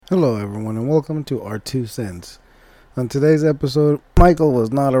Hello everyone and welcome to our 2 cents. On today's episode, Michael was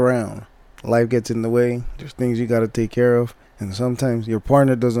not around. Life gets in the way, there's things you gotta take care of, and sometimes your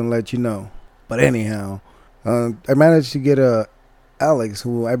partner doesn't let you know. But anyhow, I managed to get Alex,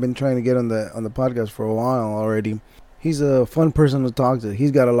 who I've been trying to get on the podcast for a while already. He's a fun person to talk to.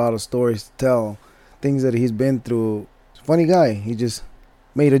 He's got a lot of stories to tell, things that he's been through. Funny guy. He just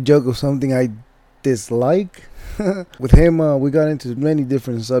made a joke of something I dislike. With him, we got into many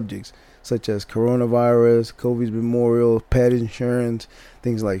different subjects, such as coronavirus, Kobe's memorial, pet insurance,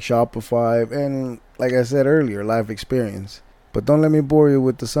 things like Shopify, and like I said earlier, life experience. But don't let me bore you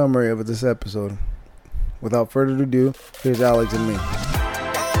with the summary of this episode. Without further ado, here's Alex and me.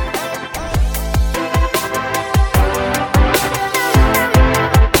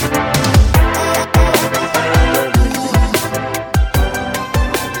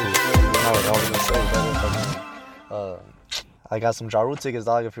 I got some Ja Rule tickets,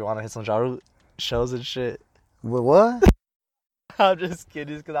 dog, if you want to hit some Ja Rule shows and shit. What? I'm just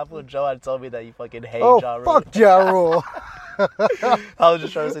kidding, because I put Joe had told me that you fucking hate Ja Rule. Fuck Ja Rule. I was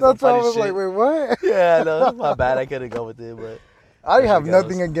just trying to say some That's why I funny was shit. like, wait, what? Yeah, no, my bad. I couldn't go with it, but I have There she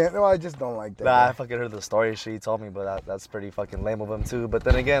nothing goes. against. No, I just don't like that. I guy. fucking heard the story she told me, but that's pretty fucking lame of him too. But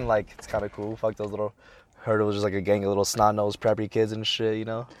then again, like, it's kind of cool. Fuck those little, heard it was just like a gang of little snot-nosed preppy kids and shit, you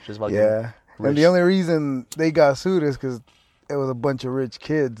know? Just fucking Yeah. rich. And the only reason they got sued is because it was a bunch of rich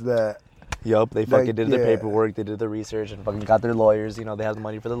kids that. Yup, they fucking Like, did their yeah. paperwork, they did their research, and fucking got their lawyers. You know, they have the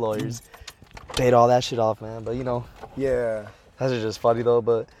money for the lawyers. Paid all that shit off, man. But, you know, Yeah. that's just funny, though.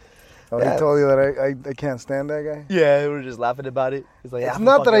 But, Oh, Yeah. he told you that I can't stand that guy? yeah, we were just laughing about it. It's like, It's yeah,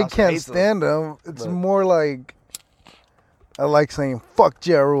 not that I fucking can't hate them. stand him. It's But- more like I like saying "fuck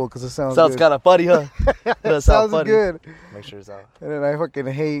Ja Rule" because it sounds Sounds good. kind of funny, huh? Does sound Sounds funny. good. Make sure it's out. And then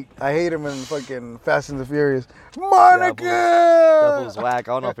I hate him in fucking Fast and the Furious. That Monica. was whack.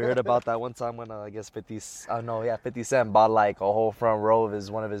 I don't know if you heard about that one time when I guess 50 Cent bought like a whole front row of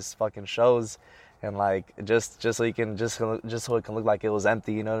one of his fucking shows, and like just so he can just so it can look like it was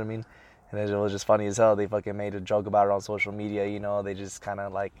empty. You know what I mean? And it was just funny as hell. They fucking made a joke about it on social media. You know, they just kind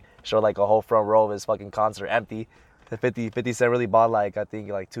of like showed like a whole front row of his fucking concert empty. The 50 Cent really bought like I think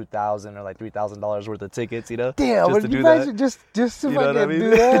like $2,000 or like $3,000 worth of tickets. You know? Damn, just but to you do guys that. just to You know what I fucking mean?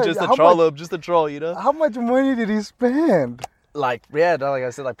 do that. just to How troll much- him, just to troll, you know? How much money did he spend? Like, yeah, no, like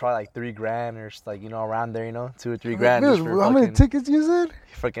I said, like probably like $3,000 or just like, you know, around there, you know, $2 or $3,000. Just Dude, for how many fucking, tickets you said?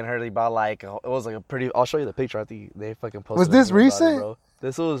 freaking heard he bought like, it was like a pretty, I'll show you the picture. I think they fucking posted. Was a this meme about it, recent? bro.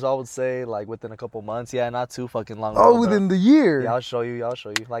 This was, I would say, like within a couple months. Yeah, not too fucking long Oh, ago, within bro. the year. Yeah, I'll show you.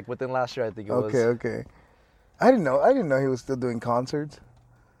 Like within last year, I think it was. Okay. I didn't know he was still doing concerts.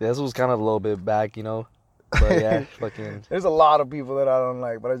 Yeah, this was kind of a little bit back, you know. But yeah, fucking. There's a lot of people that I don't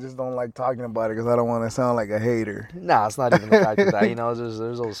like, but I just don't like talking about it because I don't want to sound like a hater. Nah, it's not even the fact of that. You know,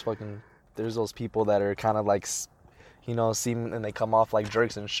 there's those people that are kind of like, you know, and they come off like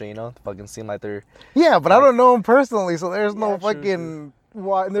jerks and shit. You know, fucking seem like they're. Yeah, but I don't know him personally, so there's no Yeah, true, fucking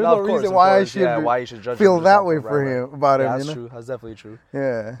why. There's No, no of course, reason of why I course, should yeah, why you should judge feel him that just way off of for right, him about Yeah, him. that's You know? true. That's definitely true.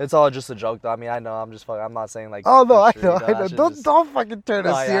 Yeah. It's all just a joke, though. I mean, I know. I'm not saying like. Oh no, for I sure, know, you I know. that shit Don't just- don't fucking turn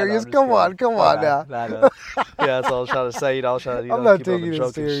No, it yeah, I know, serious. I'm just Come on, kidding. come on now. Nah, I know. Yeah, that's all I was trying to say. You know, I was trying to. I'm not keep up taking the it joke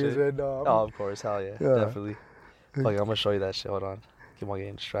and serious shit. right now. Oh, of course, hell yeah, Yeah. definitely. Fuck, I'm gonna show you that shit. Hold on. Keep on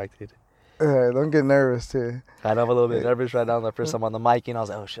getting distracted. Yeah, don't get nervous too. I know I'm a little bit nervous right now. The first time on the mic, and I was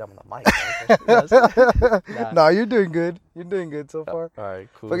like, oh shit, I'm on the mic. Nah. No, you're doing good. You're doing good so far. All right,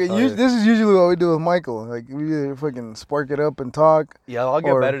 cool. Fucking, Hell yeah. this is usually what we do with Michael. Like we either fucking spark it up and talk. Yeah, I'll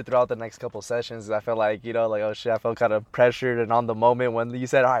get Or- better throughout the next couple sessions. I felt like, you know, like, oh shit, I felt kind of pressured and on the moment when you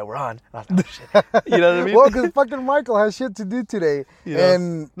said, all right, we're on. I thought, oh, shit. You know what I mean? Well, because fucking Michael has shit to do today, You know?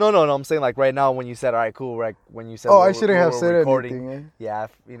 and No, I'm saying like right now when you said, all right, cool, like when you said, oh, we I were- shouldn't we have were said recording. anything. Eh? Yeah,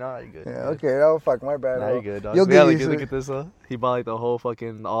 you know, you're good. Yeah, you're good. okay. Oh fuck, my bad. Nah, Oh. you're good, dog. You'll Yeah, get look, used to look it. at this, huh? He bought like the whole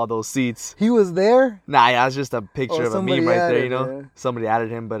fucking, all those seats. He was there. Nah, yeah, it's just a picture Oh, of a somebody meme right there, added you know? it. Somebody added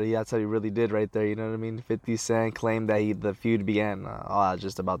him, but that's how he really did right there, you know what I mean? 50 Cent claimed that the feud began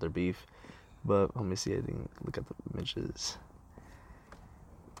just about their beef. But let me see, I think, look at the images.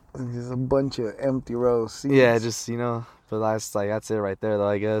 There's a bunch of empty rows. Seats. Yeah, just, you know, but that's it right there, though,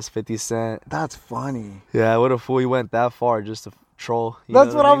 I guess. 50 Cent. That's funny. Yeah, what a fool, he went that far just to troll. You know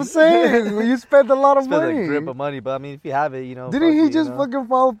That's what I was saying. You spent a lot of Spent money. a grip of money, but I mean, if you have it, you know. Didn't fuck he it, just you know? fucking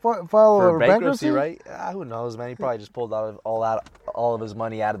file For a bankruptcy, right? Who knows, man? He probably just pulled all of his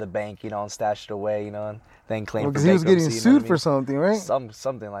money out of the bank, you know, and stashed it away, you know, and then claimed for Because he was getting bankruptcy, you know what sued I for mean? something, right?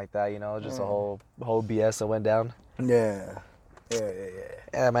 Something like that, you know, just a Yeah. whole BS that went down. Yeah.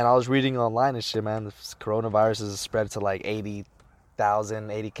 Yeah, man, I was reading online and shit, man. This coronavirus has spread to like 80,000,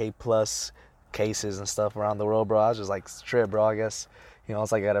 80K plus cases and stuff around the world, bro. I was just like, trip, bro. I guess, You know,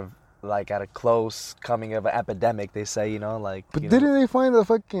 it's like at a close coming of an epidemic. They say, you know, like. But you didn't know, they find the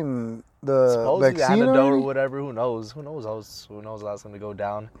fucking supposedly the vaccine antidote or already? whatever? Who knows? Who knows how that's gonna go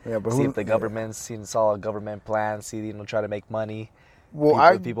down? Yeah, but See if the government saw a government plan. See, you know, try to make money.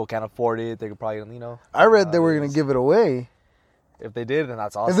 Well, if people can't afford it, they could probably, you know. I read they were gonna give it away. If they did, then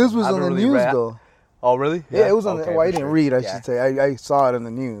that's awesome. And this was on the news though. Oh, really? Yeah, it was on. Well, I didn't read. I should say I saw it in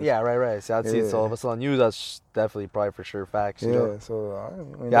the news. Yeah, right. See, I'd see it. So if it's on the news, that's definitely probably for sure facts. You know? So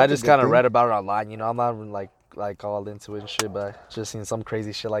I just kind of read about it online. You know, I'm not like all into it and shit, but I just seen some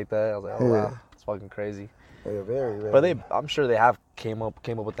crazy shit like that. I was like, oh wow, it's fucking crazy. Yeah, very. But I'm sure they have came up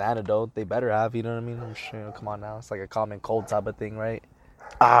with the antidote. They better have. You know what I mean? I'm sure. You know, come on now, it's like a common cold type of thing, right?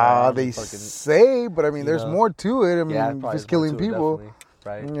 They say, but I mean, there's more to it. I mean, if it's killing people. Definitely.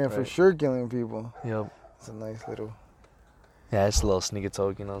 Right. Yeah, for sure, killing people. Yep. It's a nice little. Yeah, it's a little sneaky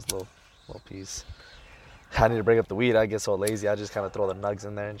toke, you know, it's a little piece. I need to break up the weed. I get so lazy. I just kind of throw the nugs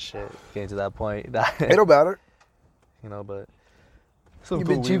in there and shit. Getting to that point. It'll matter. You know, but. You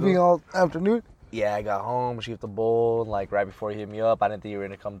been chiefing all afternoon? Yeah, I got home, sheeped the bowl, like right before he hit me up. I didn't think you were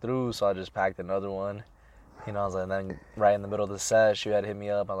gonna come through, so I just packed another one. You know, I was like, and then right in the middle of the set, she had hit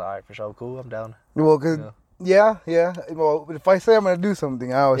me up. I was like, all right, for sure, cool, I'm down. Well, cause. Yeah. Well, if I say I'm gonna do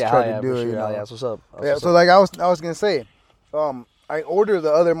something, I always try to do it. Sure. You know? Yeah, that's what's up. Like I was gonna say, I ordered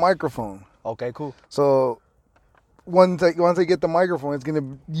the other microphone. Okay, cool. So once I get the microphone, it's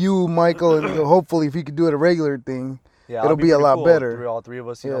gonna you, Michael, and hopefully if you could do it a regular thing, it'll be a lot cool. better. All three of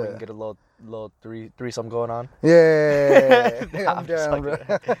us, you know, we can get a little threesome going on. Yeah, I'm down, bro.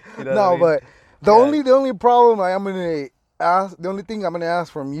 You know no, but the only problem the only thing I'm gonna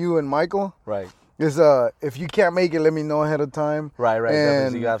ask from you and Michael, right, is if you can't make it, let me know ahead of time. Right.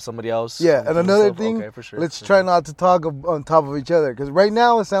 And so you have somebody else. Yeah, and another thing, okay, for sure. Let's try not to talk on top of each other, because right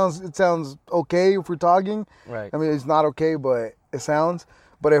now it sounds okay if we're talking. Right. I mean, it's not okay, but it sounds.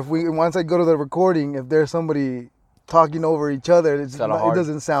 But once I go to the recording, if there's somebody talking over each other, it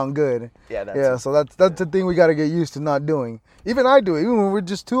doesn't sound good. Yeah. So that's the thing we got to get used to not doing. Even I do it. Even when we're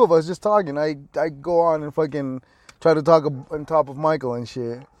just two of us just talking, I go on and fucking try to talk on top of Michael and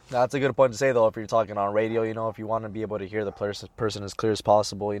shit. That's a good point to say, though, if you're talking on radio, you know, if you want to be able to hear the person as clear as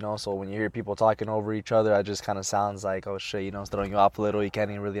possible, you know, so when you hear people talking over each other, it just kind of sounds like, oh, shit, you know, it's throwing you off a little, you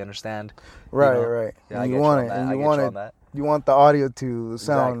can't even really understand. Right, you know? right. Yeah, and you want the audio to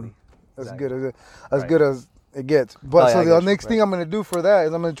sound as good as it gets. But the next thing I'm going to do for that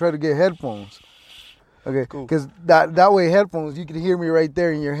is I'm going to try to get headphones. Okay, because that way headphones, you can hear me right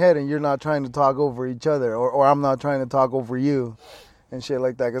there in your head and you're not trying to talk over each other, or I'm not trying to talk over you. And shit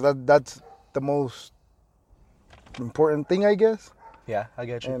like that, because that's the most important thing, I guess. Yeah, I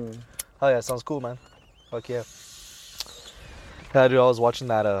get you. Oh yeah, sounds cool, man. Fuck yeah. Yeah, dude, I was watching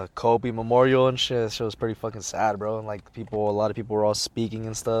that Kobe memorial and shit. That shit was pretty fucking sad, bro. And like a lot of people were all speaking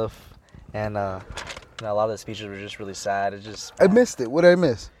and stuff, and a lot of the speeches were just really sad. I missed it. What did I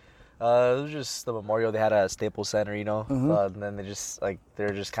miss? It was just the memorial they had at Staples Center, you know. Mm-hmm. And then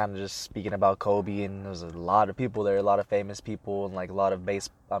they're just kind of just speaking about Kobe, and there was a lot of people there, a lot of famous people, and like a lot of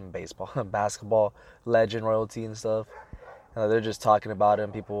basketball legend royalty and stuff. They're just talking about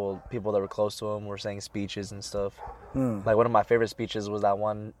him. People that were close to him were saying speeches and stuff. Like one of my favorite speeches was that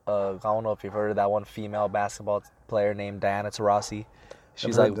one. I don't know if you've heard of that one female basketball player named Diana Taurasi.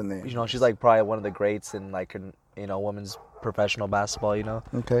 She's like, you know, she's like probably one of the greats in like, you know, women's professional basketball. You know.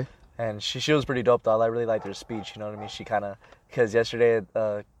 Okay. And she was pretty dope, though. I really liked her speech, you know what I mean? She kind of, because yesterday,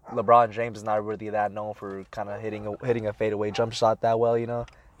 LeBron James is not really that known for kind of hitting a fadeaway jump shot that well, you know?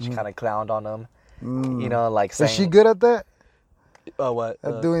 She kind of clowned on him, you know, like saying... Is she good at that? What?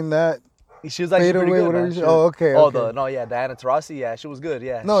 At doing that? She was actually pretty good, man. Okay. Diana Taurasi, yeah, she was good,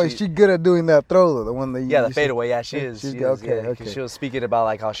 yeah. No, is she good at doing that throw, though? The one that the fadeaway, yeah, she is. She's good, okay. She was speaking about,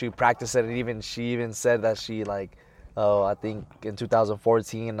 like, how she practiced it, and she even said that she, like... I think in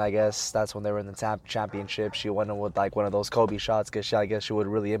 2014, I guess that's when they were in the championship. She went in with like one of those Kobe shots because I guess she would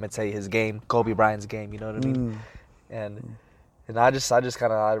really imitate his game, Kobe Bryant's game. You know what I mean? And I just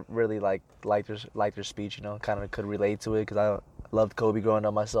kind of really liked her speech. You know, kind of could relate to it because I loved Kobe growing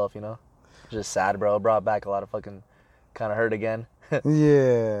up myself. You know, just sad, bro. It brought back a lot of fucking kind of hurt again.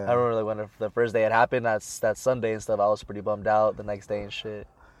 Yeah. I remember like when the first day it happened. That's that Sunday and stuff. I was pretty bummed out the next day and shit.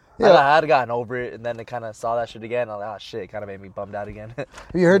 Yeah. I had gotten over it, and then they kind of saw that shit again. I was like, oh, shit, it kind of made me bummed out again. Have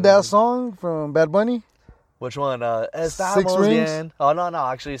you heard that song from Bad Bunny? Which one? 6 Rings? Bien. Oh, no,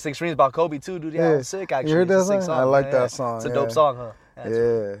 actually, 6 Rings about Kobe, too, dude. Yeah, it's sick, actually. You heard that it's song? Song. I like that song. It's a dope song, huh? Yeah. It's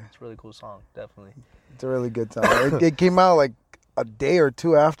a really cool song, definitely. It's a really good song. It came out, like, a day or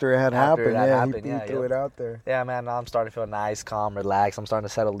two after it had After happened. it had Yeah, happened, he yeah, threw yep. it out there. Yeah, man, now I'm starting to feel nice, calm, relaxed. I'm starting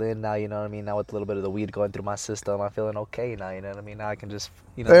to settle in now, you know what I mean? Now with a little bit of the weed going through my system, I'm feeling okay now, you know what I mean? Now I can just,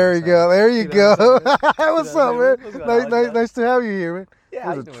 you know. There you go. There you go. What I'm saying? What's You know up, what I'm saying? man? What's going Nice, on, nice, man? nice to have you here, man. Yeah,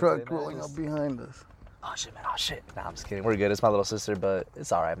 how There's you a doing truck today, man? rolling up behind us. Oh shit, man, oh shit. Nah, I'm just kidding. We're good. It's my little sister, but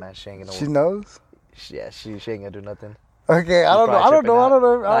it's all right, man. She ain't gonna. She knows. Yeah, she ain't gonna do nothing. Okay, I She's don't know. I don't probably know. I don't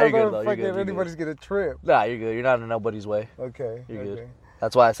know. tripping out. I Nah, don't you're know good, if though. fucking You're good. anybody's gonna trip. Nah, you're good. You're not in nobody's way. Okay. You're okay. good.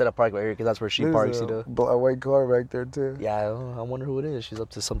 That's why I set up park right here, because that's where she There's parks, a you know. a white car back there too. Yeah, I wonder who it is. She's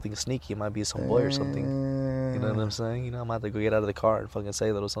up to something sneaky. It might be some boy or something. You know what I'm saying? You know, I'm about to go get out of the car and fucking say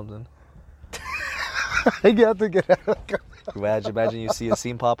a little something. You have to get out of the car. Imagine you see a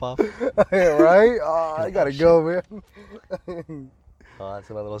scene pop off. Right? Oh, I gotta go, man. Oh, that's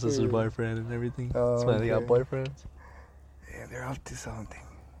my little sister's boyfriend and everything. Oh, That's why they got okay. boyfriends. Yeah, they're up to something.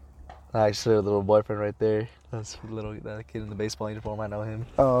 Actually, a little boyfriend right there. That's that kid in the baseball uniform. I know him.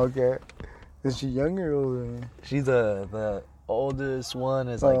 Oh, okay. Is she younger or older? She's the oldest one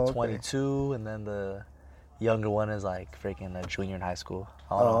is like Oh, okay. 22, and then the younger one is like freaking a junior in high school.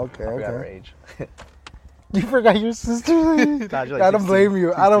 I don't Oh, know. okay, I forgot okay. her age. You forgot your sister? Nah, she's like I don't 16, blame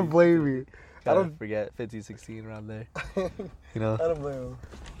you. I don't 16. blame you. I Gotta don't. forget 15, 16 around there. You know. I don't blame you.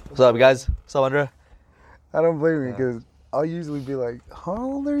 What's up, guys? What's up, Andrea? I don't blame you Yeah. because I'll usually be like, "How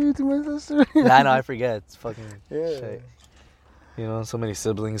old are you to my sister?" Yeah, I know. I forget. It's fucking Yeah. shit. You know, so many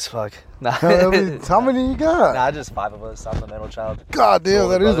siblings. Fuck. Nah. How many you got? Nah, just 5 of us. I'm the middle child. God damn,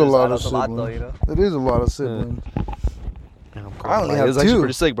 Older that is a brothers, I lot know of it's a lot, though, siblings. you know? That is a lot of siblings. Yeah, I'm I only Like, have it's actually two.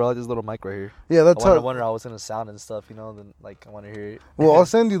 pretty sick, bro. Like this little mic right here. Yeah, that's I how. wonder how it's gonna sound and stuff, you know. Then like I want to hear it. Well, I'll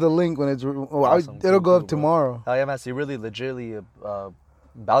send you the link when it's. Well, Awesome. it'll go Cool, up bro. tomorrow. Oh yeah, man. So you're really legitimately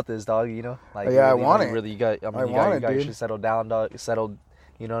about this, dog. You know, like Yeah, I really, want really, it. Really, you got. I mean, I you want got, it, you got your dude. shit settled down, dog. Settled.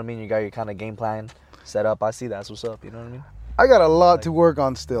 You know what I mean? You got your kind of game plan set up. I see that's what's up. You know what I mean? I got a lot Like- to work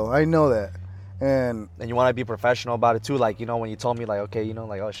on still. I know that, and And you want to be professional about it too. Like you know, when you told me like, okay, you know,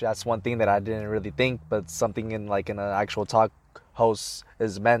 like oh shit, that's one thing that I didn't really think, but something in like in an actual talk host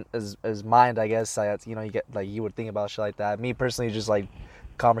is meant is mind, I guess. You know, you get like you would think about shit like that. Me personally, just like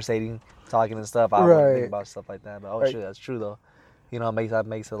conversating, talking and stuff. I wouldn't Right. think about stuff like that. But oh Right. shit, that's true though. You know, that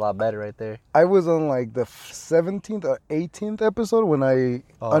makes it a lot better right there. I was on like the 17th or 18th episode when I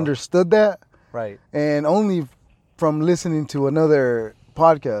Oh. understood that, Right. and only from listening to another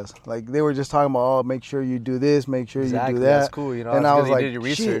podcast. Like they were just talking about, oh, make sure you do this, make sure Exactly. you do that. That's cool. You know, And it's I good was that like, you did your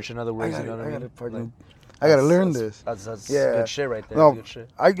research. shit, In other words, you know what I mean? I gotta That's- learn that's- this. That's Yeah. good shit right there. No, Good shit.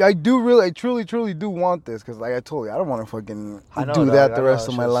 I do really, I truly do want this because, like I told you, I don't want to fucking I know, do dog, that I the know, rest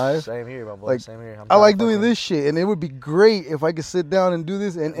of it's my just life. Same here, my boy. Like, Same here. I like doing this shit, and it would be great if I could sit down and do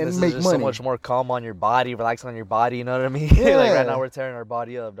this and This make is just money. so much more calm on your body, relaxing on your body. You know what I mean? Yeah. Like right now we're tearing our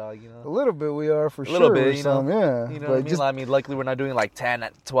body up, dog. You A know. little bit we are for A sure. little bit, with you know. some, yeah. You know But what I mean? just- I mean, luckily we're not doing like 10,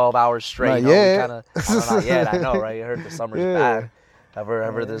 12 hours straight. Not you know? yet. We kind of not yet. I know, right? You heard the summer's Yeah. bad. Ever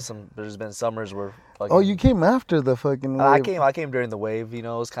Yeah. there's been summers where fucking. Oh, you came after the fucking. I wave. I came during the wave. You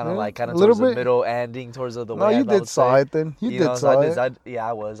know, it was kind of Yeah, like a towards little the bit. middle, ending towards the No, wave. you I did would saw say. it then. You know, did so saw I it. did, yeah,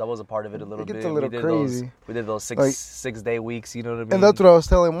 I was a part of it a little It gets bit. a little we did crazy. we did those Like- 6 day weeks. You know what I mean? And that's what I was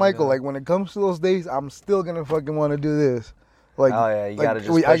telling Michael. know. Like when it comes to those days, I'm still gonna fucking want to do this. Like, Oh yeah, you like, gotta just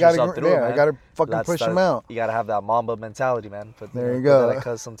I push gotta, yourself through it, yeah, man. I gotta fucking That's push that- him out. You gotta have that Mamba mentality, man. But There you put go. that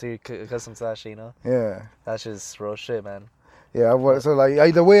accustomed to that shit, you know. Yeah, That's just real shit, man. yeah. So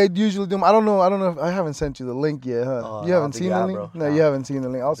like the way I usually do them, I don't know if I haven't sent you the link yet, huh? Oh, You no, I haven't don't think seen you the have, link? bro. No, No. you haven't seen the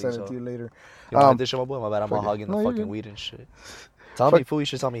link. I'll think send it so. to you later. You want Um, this shit, my boy? My bad. I'm all fuck it. hogging No, the you're fucking good. weed and shit. Tell Fuck- me, fool. You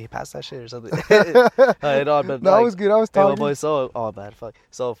should tell me he passed that shit or something. No, but No, I was good. I was Hey, my talking. boy, oh bad, fuck.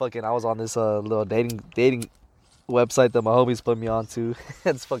 So fucking, I was on this little dating website that my homies put me onto.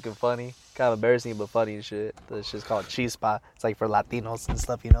 It's fucking funny, kind of embarrassing but funny and shit. This shit's called Chispa. It's like for Latinos and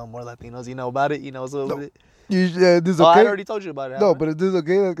stuff, you know, more Latinos. You know about it? You know so. No. This Oh, I okay? already told you about it. No, haven't but is this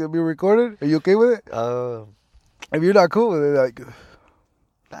okay? That can be recorded? Are you okay with it? I? If you're not cool with it, like,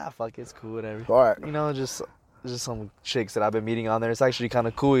 Fuck, it's cool, whatever. all right. You know, just some chicks that I've been meeting on there. It's actually kind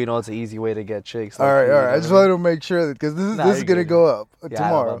of cool, you know. It's an easy way to get chicks. All like right, you, all you right. know I just what wanted to make sure that because Nah, this is you're gonna good, go up Yeah, I know,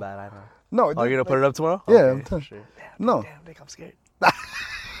 tomorrow. my bad, I know. No, Oh, you're gonna put it up tomorrow? Yeah, Okay, I'm telling- sure. No. Damn, Nick, I'm scared.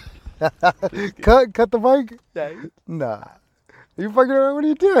 cut the mic. Yeah. Nah, you fucking around. What are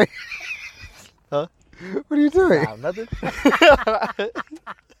you doing? Huh? What are you doing? Nah, nothing.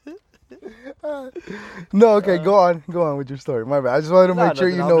 No, okay, go on with your story. My bad. I just wanted to Nah, make sure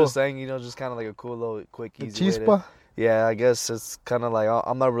nothing. you I'm know. just saying, you know, just kind of like a cool little, quick, easy way to. Chispa. Yeah, I guess it's kind of like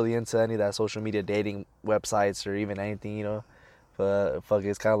I'm not really into any of that social media dating websites or even anything, you know. But fuck,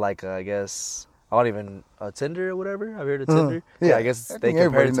 it's kind of like I guess I don't even Tinder or whatever. I've heard of Tinder. Yeah, I guess I they think compare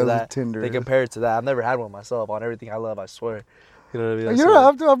everybody it to knows what that. Tinder They is. compare it to that. I've never had one myself. On everything I love, I swear. You know what I mean? You don't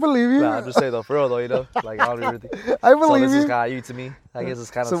have to. I believe you. Nah, I'm just saying though, for real though, you know, like I don't really. I So believe this is you. kind of you to me. I guess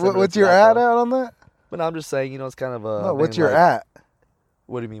it's kind of. So similar what's to your that, ad though. out on that? But no, I'm just saying, you know, it's kind of a. No, what's your like, at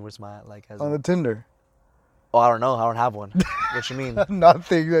What do you mean? Where's my at? Like, as on the Tinder? oh, I don't know. I don't have one. What you mean?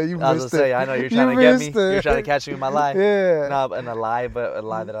 Nothing that you I was missed gonna it. say, I know you're trying to get me. missed it. You're trying to catch me in my lie. Yeah. No, in a lie, but a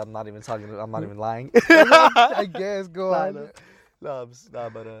lie that I'm not even talking. I'm not even lying. I guess go Nah,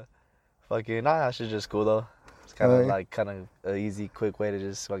 on. Fucking nah, that shit's just cool though. It's kind of Alright. like an easy, quick way to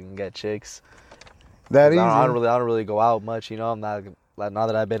just fucking get chicks. That 'Cause easy. I don't really go out much, you know. I'm not like now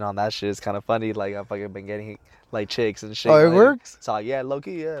that I've been on that shit, it's kind of funny. Like I've fucking been getting like chicks and shit. Oh, it like, works? So yeah, low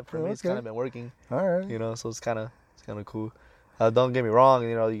key, yeah. For me, it's Okay. kind of been working, All right. you know. So it's kind of cool. Don't get me wrong,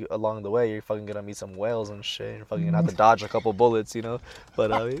 you know, along the way you're fucking gonna meet some whales and shit. You're fucking gonna have to dodge a couple bullets, you know.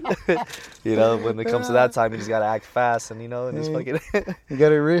 But I mean, you know, when it comes to that time, you just gotta act fast and you know, and just fucking You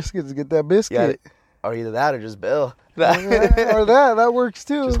gotta risk it to get that biscuit. or either that or just bill. Yeah, or that works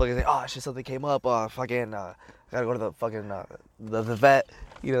too. Just fucking say, oh shit, something came up. Fucking, I gotta go to the fucking the vet.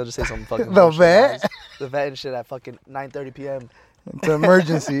 You know, just say something fucking. The bullshit. vet? The vet and shit at fucking 9:30 p.m. It's an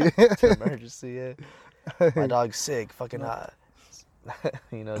emergency. It's an emergency. Yeah. My dog's sick. Fucking,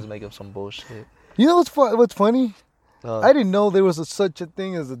 you know, just make up some bullshit. You know what's funny? I I didn't know there was such a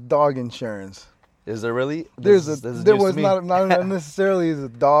thing as a dog insurance. Is there really? There This is was news to me. not necessarily as a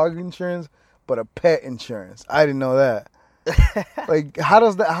dog insurance, but a pet insurance. I didn't know that. Like how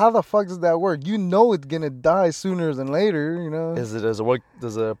the fuck does that work? You know it's gonna die sooner than later, you know. Does it work?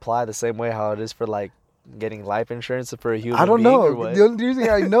 Does it apply the same way how it is for like getting life insurance for a human? I don't being, know. Or what? The only reason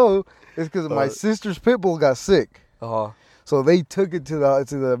I know is because my sister's pit bull got sick, Oh, so they took it to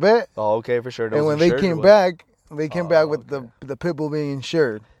the vet, oh, okay, for sure. It and was when they insured or came what? back, with okay. the pit bull being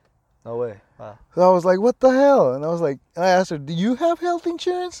insured. No way. Wow. So I was like, "What the hell?" And I asked her, "Do you have health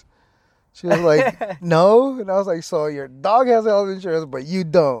insurance?" She was like, "No." And I was like, "So your dog has health insurance, but you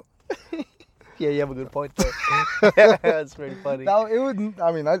don't?" Yeah, you have a good point there. That's pretty funny. Now it would.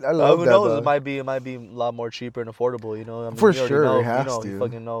 I mean, I love Who that. knows? though. It might be a lot more cheaper and affordable. You know, I mean, For you already sure, know, it has you know, to. You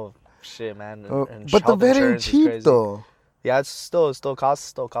fucking know, shit, man. And But the health vet ain't insurance is cheap crazy. though. Yeah, it's still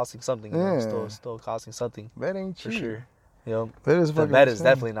costing something. You know? Yeah. Still costing something Vet ain't for cheap. sure. You know, Vet is the fucking vet is insane.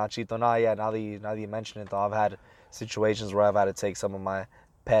 definitely not cheap though. Now that you mention it though, I've had situations where I've had to take some of my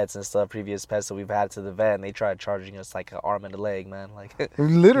pets and stuff, previous pets that we've had to the vet, and they tried charging us like an arm and a leg, man. Like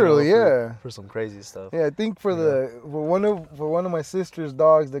Literally, you know, yeah. for some crazy stuff. Yeah, I think for one of my sister's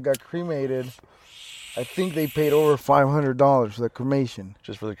dogs that got cremated, I think they paid over $500 for the cremation,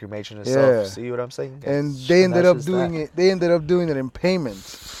 Just for the cremation itself. Yeah. See what I'm saying? and It's- they ended that's up just doing that. it. They ended up doing it in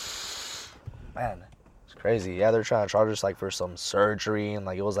payments. Man, it's crazy. Yeah, they're trying to charge us like for some surgery, and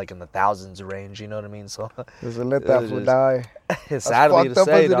like it was like in the thousands range. You know what I mean? So Just to let that It fool is. die. it's sadly to fucked up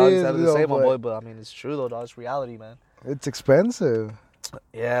say, as it dog. is, It's sadly to though, say, my but- boy, but I mean, it's true though, dog. It's reality, man. It's expensive.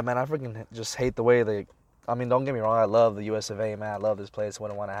 Yeah, man, I freaking just hate the way they. I mean, don't get me wrong. I love the US of A, man. I love this place.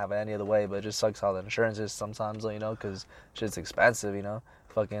 Wouldn't want to have it any other way, but it just sucks how the insurance is sometimes, you know, because shit's expensive, you know.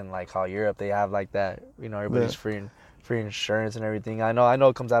 Fucking like how Europe they have like that, you know, everybody's free insurance and everything. I know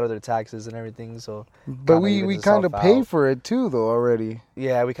it comes out of their taxes and everything, so. But Kinda we evens kind of itself pay out. for it too, though already.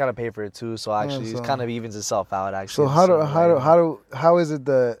 Yeah, we kind of pay for it too, so actually so- it kind of evens itself out. Actually, So in some way. how is it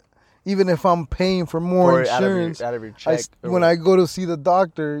that even if I'm paying for more For it out of your- insurance, out of your check, or when what? I go to see the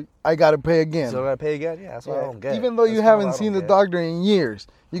doctor, I gotta pay again. So I gotta pay again? Yeah, that's what I Yeah. don't get. Even though That's you kinda what haven't I seen don't the get. doctor in years,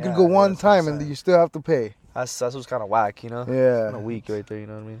 you can Yeah, go yeah, one that's what I'm time and saying. you still have to pay. That's what's kind of whack, you know. Yeah. Kind of weak right there, you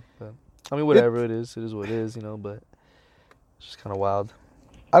know what I mean? But, I mean, whatever it is what it is, you know. But it's just kind of wild.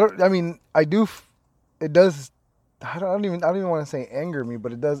 I mean, I do. It does. I don't even want to say anger me,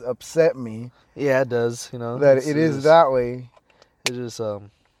 but it does upset me Yeah, it does, you know. that It's it is just- that way. It just it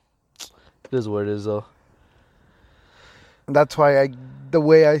is what it is though. And that's why the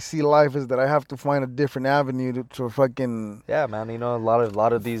way I see life is that I have to find a different avenue to fucking. Yeah, man. You know, a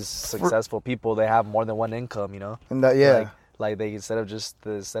lot of these successful people, they have more than one income. You know. And that yeah. Like they instead of just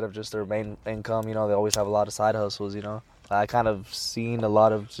their main income, you know, they always have a lot of side hustles. You know, I kind of seen a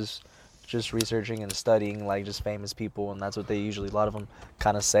lot of just researching and studying like just famous people, and that's what they usually a lot of them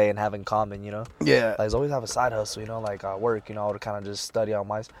kind of say and have in common. You know, Yeah. like always have a side hustle. You know, like work. You know, I would kind of just study on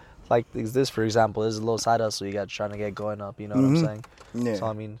my. Like this, for example, is a little side hustle you got trying to get going up. You know what I'm saying? Yeah. So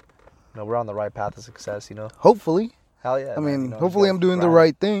I mean, you know, we're on the right path to success. You know, Hopefully. hell yeah. I man, mean, you know, hopefully you I'm gotta doing the grind.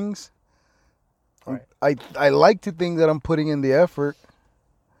 right things. Right. I like to think that I'm putting in the effort.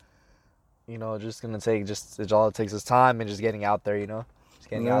 You know, just gonna take all it takes is time and just getting out there. You know, just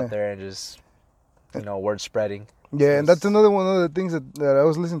getting Yeah. out there and just word spreading. Yeah, and Yes. that's another one of the things that I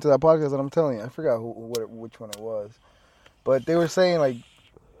was listening to that podcast that I'm telling you. I forgot which one it was, but they were saying like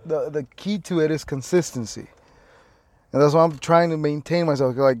the key to it is consistency. And that's why I'm trying to maintain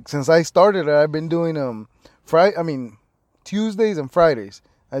myself. Like, since I started it, I've been doing Tuesdays and Fridays.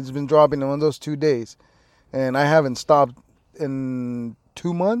 I've just been dropping on those 2 days. And I haven't stopped in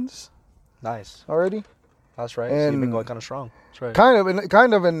 2 months. Nice. Already. That's right. So you've been going kind of strong. That's right.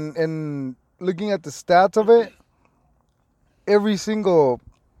 Kind of in looking at the stats of it, every single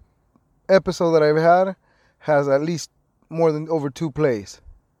episode that I've had has at least more than over 2 plays.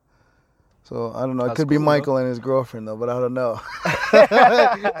 So, I don't know. It could be Michael and his girlfriend, though, but I don't know.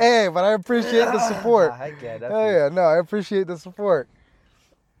 Hey, but I appreciate the support. I get it. Oh, yeah. No, I appreciate the support.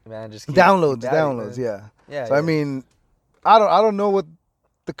 Man, just downloads, man. yeah. Yeah. So, I mean, I don't know what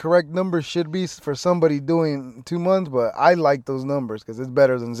the correct number should be for somebody doing 2 months, but I like those numbers because it's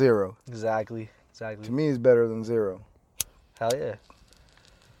better than 0. Exactly. To me, it's better than 0. Hell yeah.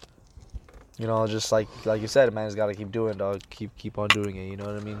 You know, just like you said, man, just gotta keep doing, dog. Keep on doing it. You know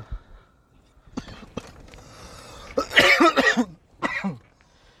what I mean?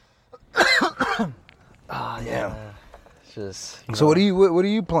 Yeah. It's just. So what do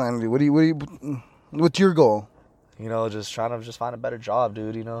you plan to do? What's your goal? You know, just trying to find a better job,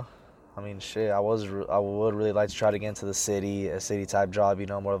 dude. You know, I mean, shit. I would really like to try to get into a city type job. You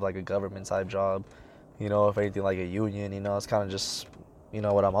know, more of like a government type job. You know, if anything like a union. You know, it's kind of just, you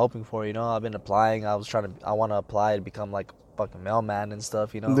know, what I'm hoping for. You know, I've been applying. I want to apply to become like fucking mailman and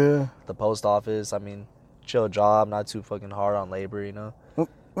stuff. You know, Yeah. The post office. I mean, chill job, not too fucking hard on labor. You know. Why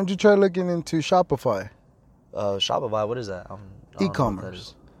don't you try looking into Shopify? Shopify. What is that? I don't know what E-commerce. that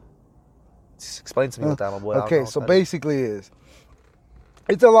is. Explain to me what that, my boy. Okay, so basically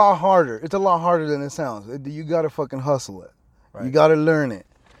it's a lot harder. It's a lot harder than it sounds. You gotta fucking hustle it. Right. You gotta learn it.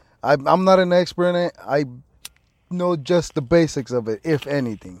 I'm not an expert in it. I know just the basics of it, if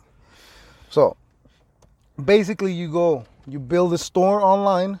anything. So basically, you build a store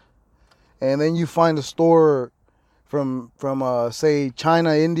online, and then you find a store from say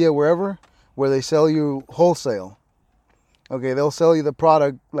China, India, wherever, where they sell you wholesale. Okay, they'll sell you the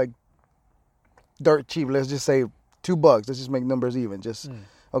product like dirt cheap. Let's just say $2. Let's just make numbers even.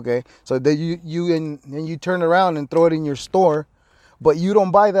 Okay. So then you turn around and throw it in your store, but you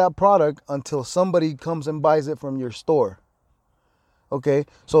don't buy that product until somebody comes and buys it from your store. Okay.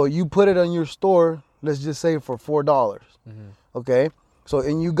 So you put it on your store. Let's just say for $4. Mm-hmm. Okay. So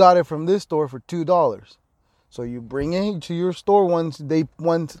and you got it from this store for $2. So you bring it to your store once the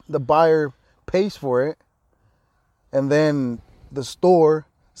buyer pays for it, and then the store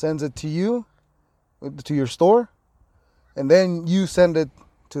sends it to you. To your store, and then you send it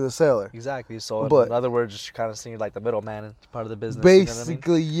to the seller. Exactly. So in other words, just kind of seeing like the middleman and part of the business. Basically, you know what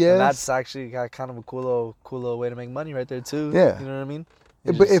I mean? yes. And that's actually got kind of a cool little way to make money right there too. Yeah. You know what I mean?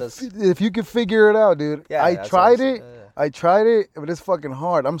 But if you could figure it out, dude. Yeah, I tried it, but it's fucking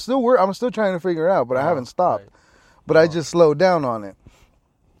hard. I'm still trying to figure it out, but I haven't stopped. Right. But I just slowed down on it.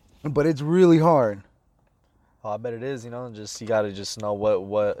 But it's really hard. Oh, I bet it is, you know, just you gotta just know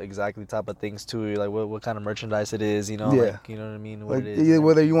what exactly type of things too, like what kind of merchandise it is, you know, yeah. Like, you know what I mean, what like it is. Either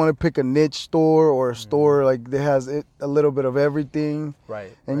whether you want to pick a niche store or a store like that has a little bit of everything,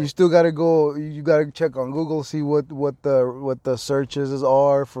 right? And you still gotta you gotta check on Google, see what the searches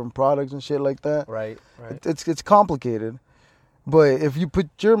are from products and shit like that. Right. It's complicated, but if you put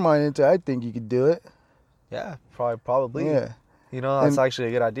your mind into it, I think you could do it. Yeah, probably. Yeah. You know, that's actually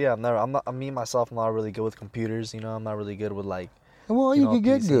a good idea. I'm not really good with computers. You know, I'm not really good with like. Well, you could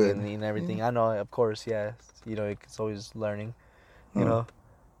get PC good and everything. Yeah. I know, of course, yeah. You know, it's always learning. You know,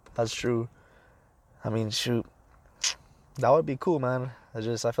 that's true. I mean, shoot, that would be cool, man. I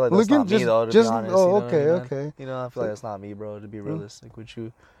feel like that's not me though. To be honest. Oh, you know okay, what I mean, okay. You know, I feel like that's not me, bro. To be realistic with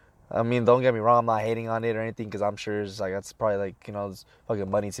you. I mean, don't get me wrong. I'm not hating on it or anything because I'm sure it's like that's probably like, you know, there's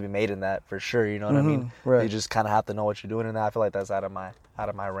fucking money to be made in that for sure. You know what I mean? Right. You just kind of have to know what you're doing in that. I feel like that's out of my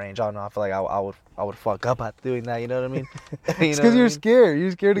range. I don't know. I feel like I would fuck up at doing that. You know what I mean? It's because you're scared.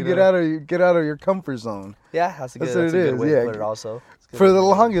 You're scared to get out of your comfort zone. Yeah, that's a good way to put it. Also, for the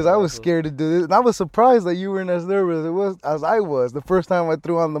longest, I was scared to do this, and I was surprised that you weren't as nervous as I was the first time I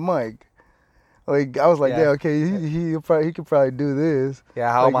threw on the mic. Like I was like, yeah okay, he could probably do this.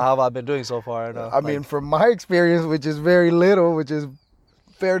 Yeah, how have I been doing so far? I mean, from my experience, which is very little, which is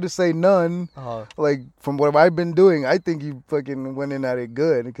fair to say none. Like from what I've been doing, I think you fucking went in at it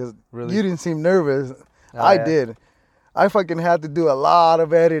good because you didn't seem nervous. I did. I fucking had to do a lot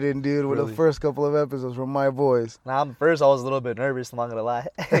of editing, dude, with the first couple of episodes from my voice. Now, first I was a little bit nervous, I'm not gonna lie.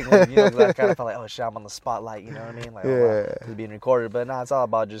 You know, I kind of felt like, oh shit, I'm on the spotlight, you know what I mean? Like, it's being recorded. But it's all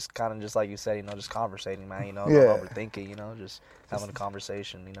about just kind of just like you said, you know, just conversating, man, you know, not overthinking, you know, just having a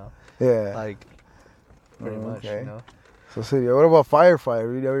conversation, you know? Yeah. Like, pretty much, you know? So, what about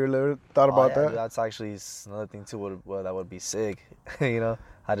firefighter? You ever thought about Yeah, that? dude, that's actually another thing too. That would be sick. You know,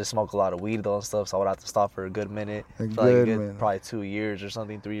 I just smoke a lot of weed though and stuff, so I would have to stop for a good minute, probably 2 years or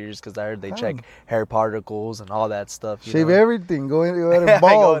something, 3 years, because I heard they check hair particles and all that stuff. Shave everything. Go in there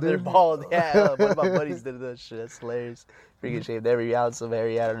bald, They're bald. Yeah, one of my buddies did that shit. That's hilarious. Freaking shaved every ounce of hair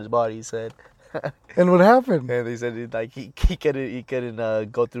he had on his body. He said. And what happened? And they said like he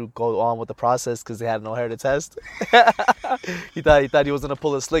couldn't go on with the process because they had no hair to test. he thought he was gonna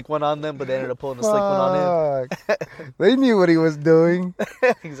pull a slick one on them, but they ended up pulling a slick one on him. They knew what he was doing.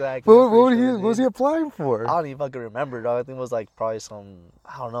 Exactly. But what was he applying for? I don't even fucking remember, dog. I think it was like probably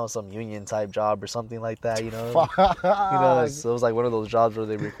some union type job or something like that. You know. So it was like one of those jobs where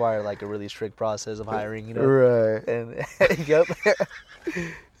they require like a really strict process of hiring. You know. Right. And yep.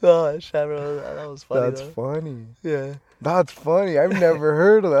 Oh, Shabro, that was funny. That's funny. Yeah. That's funny. I've never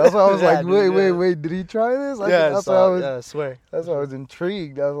heard of that. That's why I was like, wait, did he try this? I swear. That's why I was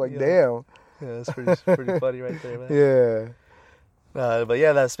intrigued. I was like, damn. Yeah, that's pretty funny right there, man. Yeah. But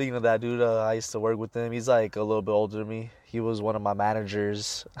yeah, speaking of that dude, I used to work with him. He's like a little bit older than me. He was one of my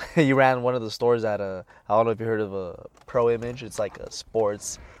managers. He ran one of the stores at I don't know if you heard of a Pro Image. It's like a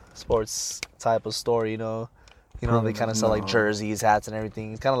sports type of store, you know. You know, they kind of sell like jerseys, hats, and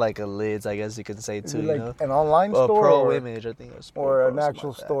everything. It's kind of like a Lids, I guess you could say too. Like you know? an online store, Pro Image, I think, or an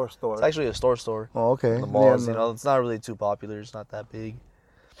actual store. It's actually a store. Oh, okay. The malls, you know, it's not really too popular. It's not that big.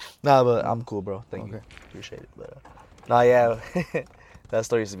 Nah, but I'm cool, bro. Thank you, appreciate it. But yeah, that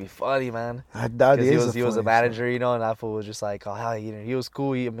story used to be funny, man. Because he was a manager, you know, and that fool was just like, oh hell, you know, he was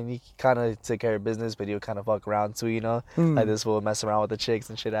cool. He kind of took care of business, but he would kind of fuck around too, you know. Like this fool would mess around with the chicks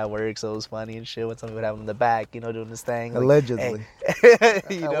and shit at work, so it was funny and shit. When somebody would have him in the back, you know, doing his thing. Like, allegedly. Hey,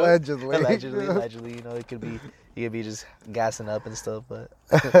 you know? Allegedly, you know, he could be just gassing up and stuff, but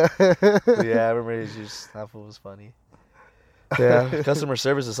yeah, I remember that fool was funny. Yeah, customer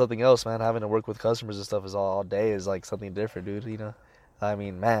service is something else, man. Having to work with customers and stuff is all day is like something different, dude. You know, I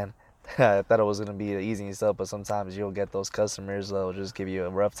mean, man, I thought it was gonna be easy and stuff, but sometimes you'll get those customers that'll just give you a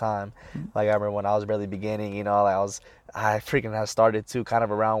rough time. Like I remember when I was barely beginning, you know, like I freaking had started too, kind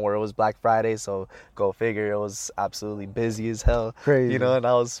of around where it was Black Friday, so go figure, it was absolutely busy as hell. Crazy. You know, and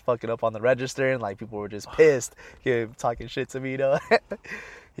I was fucking up on the register, and like people were just pissed, talking shit to me, you know.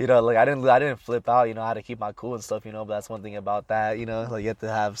 You know, like I didn't flip out, you know, I had to keep my cool and stuff, you know, but that's one thing about that, you know, like you have to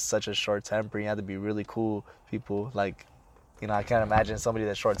have such a short temper, you have to be really cool people, like, you know, I can't imagine somebody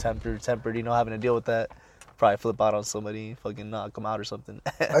that's short-tempered, you know, having to deal with that, probably flip out on somebody, fucking knock them out or something.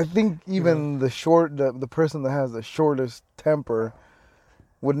 I think even the person that has the shortest temper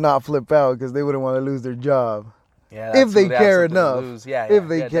would not flip out because they wouldn't want to lose their job. Yeah, if they care enough. If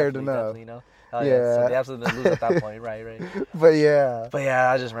they cared enough. You know? So they absolutely didn't lose at that point, right. But yeah,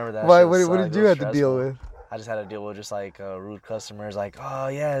 I just remember that. What did you have to deal with? I just had to deal with just like rude customers, like, oh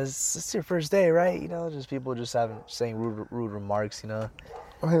yeah, it's your first day, right? You know, just people just saying rude remarks, you know.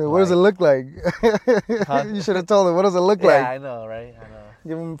 What does it look like? Huh? You should have told them. What does it look like? Yeah, I know, right? I know.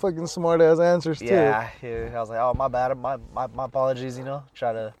 Give them fucking smart ass answers too. Yeah. I was like, oh my bad, my apologies, you know.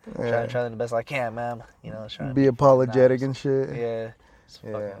 Try the best I can, ma'am. You know, be apologetic and shit. Yeah.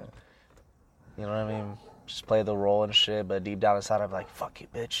 You know what I mean? Just play the role and shit, but deep down inside, I'm like, fuck you,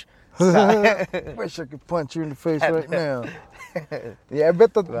 bitch. Wish I could punch you in the face right now. Yeah, I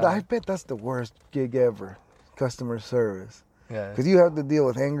bet that's the worst gig ever, customer service. Yeah. Because you have to deal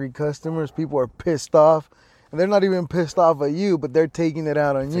with angry customers. People are pissed off, and they're not even pissed off at you, but they're taking it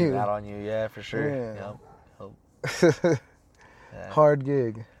out on you. Taking it out on you, yeah, for sure. Yeah. Yep. Yeah. Hard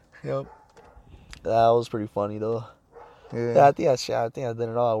gig. Yep. That was pretty funny though. Yeah. I think I did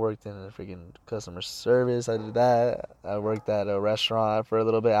it all. I worked in a freaking customer service. I did that. I worked at a restaurant for a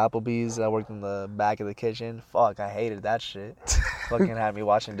little bit, Applebee's. I worked in the back of the kitchen. Fuck, I hated that shit. Fucking had me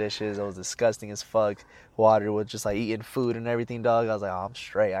washing dishes. It was disgusting as fuck. Water with just like eating food and everything, dog. I was like, oh, I'm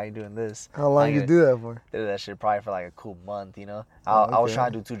straight. I ain't doing this. How long did you do that for? Did that shit probably for like a cool month, you know. I was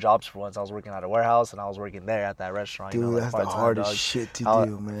trying to do 2 jobs for once. I was working at a warehouse and I was working there at that restaurant. Dude, you know, that's the hardest shit to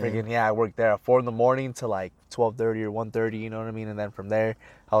do, man. Freaking, I worked there at 4 a.m. to like 12:30 or 1:30, you know what I mean? And then from there,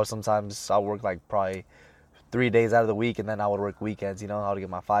 I would work like probably 3 days out of the week, and then I would work weekends, you know. I would get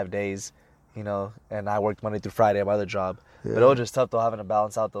my 5 days, you know, and I worked Monday through Friday at my other job. Yeah. But it was just tough though, having to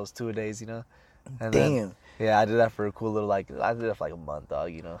balance out those 2 days, you know. And damn. Then, yeah, I did that for a cool little I did that for like a month,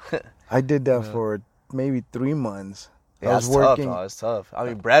 dog, you know. I did that for maybe 3 months. Yeah, it's working. Tough, it's tough. I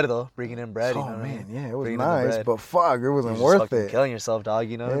mean, bread though, bringing in bread. Oh, you know what man, I mean? Yeah, it was nice, but fuck, it wasn't You're worth just fucking it. Killing yourself, dog.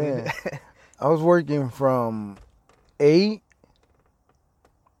 You know what I mean? I was working from 8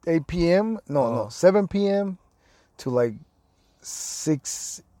 p.m. No, 7 p.m. to like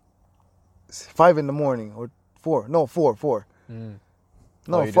 5 in the morning or 4. No, 4. Mm.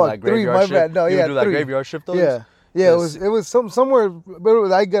 No, you do fuck, like 3. graveyard My shift? bad. No, You yeah, do like 3. graveyard shift though? Yeah. Yeah, it was somewhere,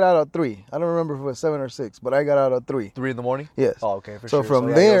 but I got out at 3. I don't remember if it was 7 or 6, but I got out at 3. 3 in the morning? Yes. Oh, okay, for So sure. from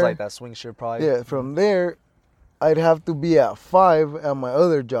It there, was like that swing shift probably. Yeah, from there, I'd have to be at 5 at my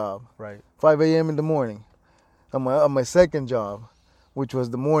other job. Right. 5 a.m. in the morning, on my second job, which was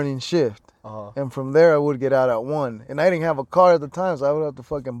the morning shift. Uh-huh. And from there, I would get out at 1. And I didn't have a car at the time, so I would have to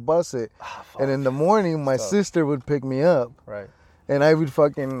fucking bus it. And in the morning, my sister would pick me up. Right. And I would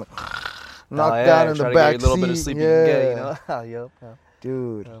fucking knock down in the back seat. A little bit of sleep you can get, you know? Yep.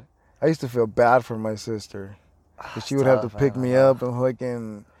 Dude, Yep. I used to feel bad for my sister. 'Cause she would have to pick me up and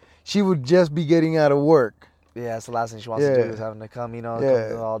fucking... She would just be getting out of work. Yeah, it's the last thing she wants to do is having to come, you know,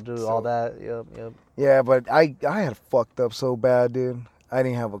 do all that. Yep. Yeah, but I had fucked up so bad, dude. I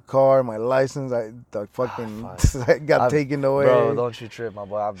didn't have a car, my license, I got taken away. Bro, don't you trip, my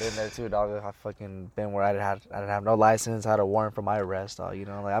boy. I've been there too, dog. I fucking been where I didn't have no license, I had a warrant for my arrest, dog. You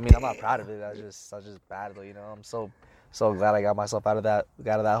know, like I mean, I'm not proud of it. I just bad, you know. I'm so glad I got myself out of that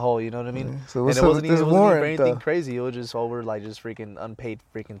hole. You know what I mean? Yeah. So what's and it wasn't even for anything though? crazy. It was just over like just freaking unpaid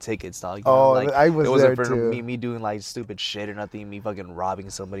freaking tickets, dog. You know? Like, I was it wasn't there for too. me doing like stupid shit or nothing. Me fucking robbing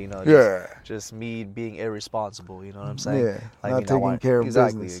somebody. You know? Just me being irresponsible. You know what I'm saying? Yeah. Like, not taking care of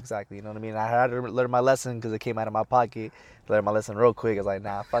business. Exactly. You know what I mean? I had to learn my lesson because it came out of my pocket. Learned my lesson real quick. I was like,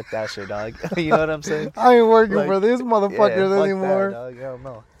 nah, fuck that shit, dog. You know what I'm saying? I ain't working for this motherfuckers fuck anymore. That, dog. Hell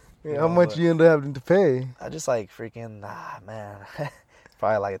no. Yeah, how much you end up having to pay? I just like freaking, man,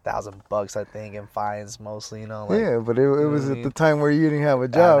 probably like $1,000, I think, in fines mostly, you know. Like, yeah, but it was at the time where you didn't have a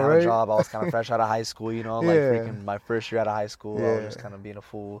job, right? I was kind of fresh out of high school, you know, like freaking my first year out of high school. I was just kind of being a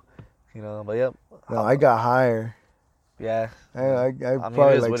fool, you know. But yep. No, I got higher. Yeah. I mean,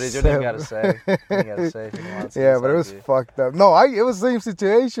 probably what like you gotta say. You gotta say if you want to yeah, but it was fucked up. No, it was the same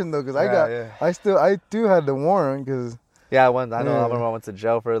situation though, cause I do had the warrant, cause. Yeah, I remember I went to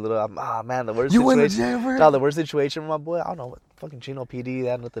jail for a little. Man, the worst situation. You went to jail for it? No, the worst situation with my boy, I don't know what fucking Chino PD, they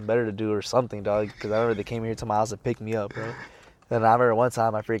had nothing better to do or something, dog. Because I remember they came here to my house to pick me up, bro. Then I remember one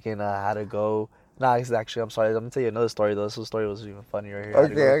time I freaking had to go. Nah, actually, I'm sorry. I'm gonna tell you another story though. This story was even funnier here.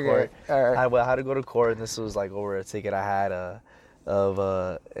 Okay. All right. I had to go to court, and this was like over a ticket I had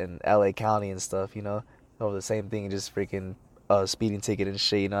in LA County and stuff, you know, over the same thing, just freaking speeding ticket and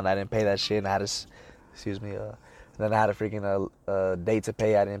shit, you know. And I didn't pay that shit, and I had to, then I had a freaking date to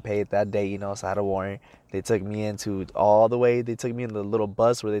pay. I didn't pay it that day, you know, so I had a warrant. They took me they took me in the little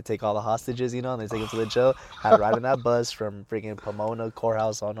bus where they take all the hostages, you know, and they take them to the jail. I had to ride in that bus from freaking Pomona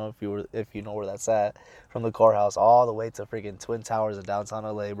Courthouse. I don't know if you know where that's at. From the courthouse all the way to freaking Twin Towers in downtown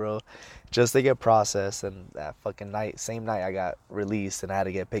LA, bro. Just to get processed. And that fucking same night I got released and I had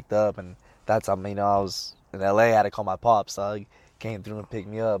to get picked up. And that's how, you know, I was in LA. I had to call my pops, dog. Came through and picked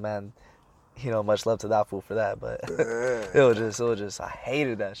me up, man. You know, much love to that fool for that, but it was just, I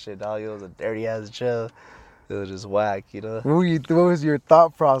hated that shit, dog. It was a dirty ass jail. It was just whack, you know. What was your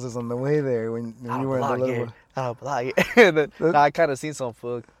thought process on the way there when you were in the little? I don't block it. I kind of seen some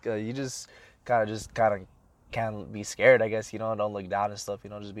fool. You just kind of can't be scared, I guess, you know. Don't look down and stuff, you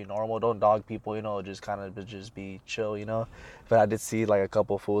know. Just be normal. Don't dog people, you know. Just be chill, you know. But I did see like a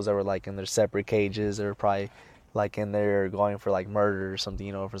couple of fools that were like in their separate cages. They were probably like in there going for like murder or something,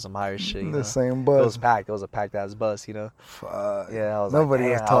 you know, for some higher shit. You know? Same bus. It was packed. It was a packed ass bus, you know. Fuck. Yeah, I was Nobody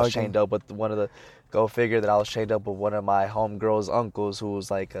like, was I was talking. chained up with go figure that I was chained up with one of my homegirl's uncles who was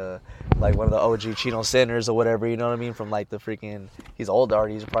like one of the OG Chino sinners or whatever, you know what I mean? From like the freaking, he's old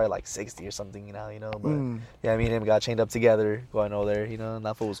already, he's probably like 60 or something, you know. But yeah, me and him got chained up together going over there, you know, and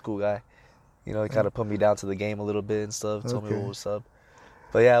that fool was a cool guy. You know, he kind of put me down to the game a little bit and stuff, told me what was up.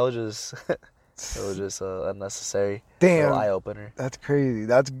 But yeah, it was just unnecessary. Damn, eye opener. That's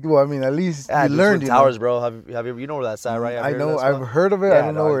crazy. I mean, at least you learned. Twin Towers, bro. Have you ever, you know where that's at, right? I know. I've heard of it. I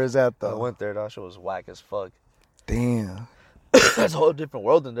don't know where it's at though. I went there. That shit was whack as fuck. Damn. It's a whole different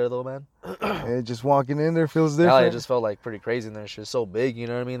world in there, though, man. Yeah, just walking in there feels different. It just felt like pretty crazy in there. Shit's so big, you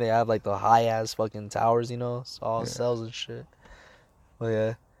know what I mean? They have like the high ass fucking towers, you know, all cells and shit. But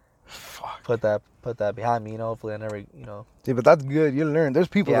yeah. Fuck. Put that behind me, you know. Hopefully I never, you know. Yeah, but that's good. You learn. There's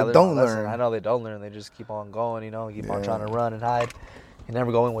people that don't learn. I know they don't learn. They just keep on going, you know. Keep on trying to run and hide. You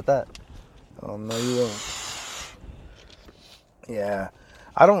never go in with that. Oh no, you don't. Yeah,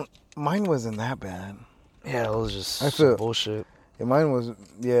 mine wasn't that bad. Yeah, it was just some bullshit. Yeah, mine was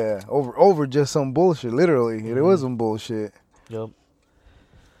over just some bullshit. Literally, it was some bullshit. Yep.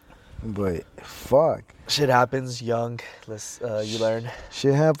 But fuck. Shit happens young. You learn.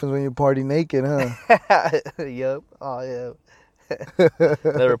 Shit happens when you party naked, huh? Yep. Oh yeah.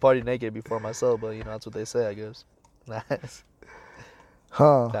 Never partied naked before myself, but you know that's what they say, I guess.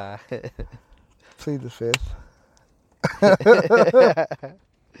 Huh? Nah. Plead the fifth.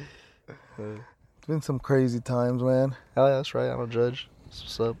 It's been some crazy times, man. Oh, yeah, that's right. I don't judge. That's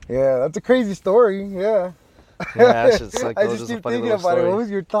what's up. Yeah, that's a crazy story. Yeah. Yeah, that shit's like, I it was just just a keep funny thinking little about it. story. What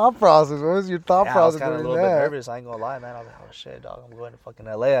was your thought process? What was your thought Yeah, I was process kind of a doing little bit that? nervous. I ain't gonna lie, man. I was like, oh shit, dog, I'm going to fucking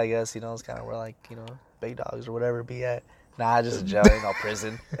LA, I guess. You know, it's kind of where like, you know, big dogs or whatever be at. Nah, just a jail, ain't no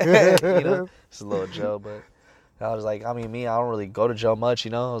prison. You know, just a little jail. But I was like, I mean, I don't really go to jail much. You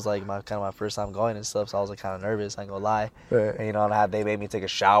know, it was like my first time going and stuff, so I was like kind of nervous. I ain't gonna lie. Right. And you know, and they made me take a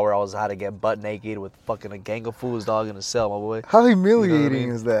shower. I had to get butt naked with fucking a gang of fools, dog, in a cell, my boy. How humiliating mean?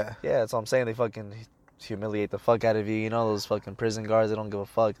 is that? Yeah, that's what I'm saying. They fucking humiliate the fuck out of you. You know, those fucking prison guards, they don't give a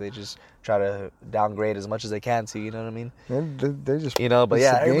fuck. They just try to downgrade as much as they can to, you know what I mean? They just, You know, but it's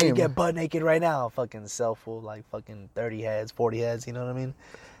yeah, a everybody game. get butt naked right now. Fucking cell full, like fucking 30 heads, 40 heads, you know what I mean?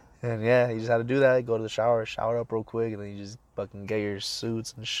 And yeah, you just had to do that. Go to the shower up real quick, and then you just fucking get your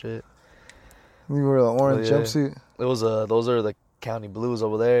suits and shit. You were an orange Yeah. jumpsuit. It was those are the county blues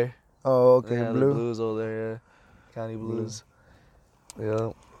over there. Oh, okay, Yeah, the blue. blues over there, yeah. County blues.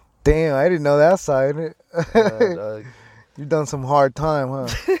 Yeah. Damn, I didn't know that side. Dog. You've done some hard time,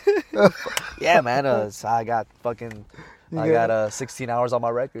 huh? Yeah, man. So I got fucking. I got 16 hours on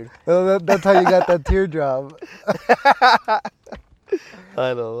my record. Oh, that's how you got that teardrop.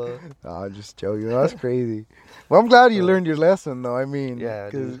 I know. Oh, just joking. That's crazy. Well, I'm glad you learned your lesson, though. I mean, Yeah,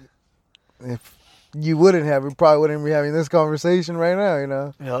 because dude. if you wouldn't have, we probably wouldn't be having this conversation right now, you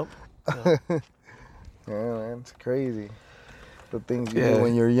know? Yep. Yeah, man, it's crazy. The things you Yeah. do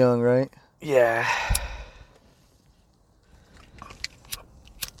when you're young, right? Yeah.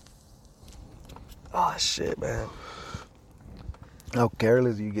 Oh shit, man. How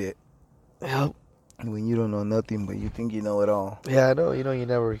careless you get Yep. when you don't know nothing, but you think you know it all. Yeah, I know. You know, you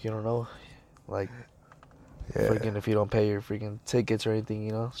don't know. Like, Yeah, freaking, if you don't pay your freaking tickets or anything,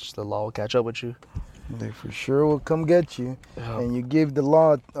 you know, it's just the law will catch up with you. they for sure will come get you. Yep. And you give the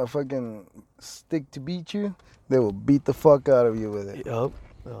law a fucking stick to beat you, they will beat the fuck out of you with it. Yep.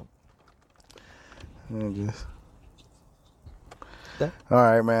 And just... Yeah. All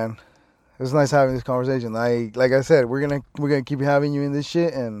right, man. It's nice having this conversation. Like I said, we're gonna keep having you in this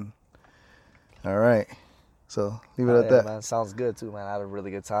shit, and all right. So leave it at that. Man, sounds good too, man. I had a really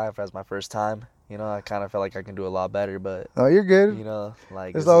good time. As my first time, you know, I kind of felt like I can do a lot better, but Oh, you're good. you know,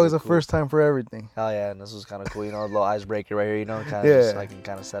 like There's this is always a cool. first time for everything. Oh yeah, and this was kind of cool. You know, a little icebreaker right here. You know, kind of Yeah. just so I can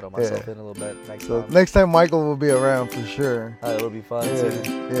kind of settle myself Yeah. in a little bit next So time. next time Michael will be around for sure. It'll be fun Yeah,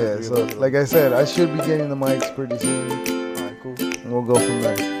 too. yeah. So like I said, I should be getting the mics pretty soon, All right, cool. and we'll go from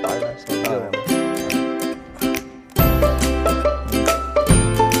there. All right, man. Sounds good. All right, man.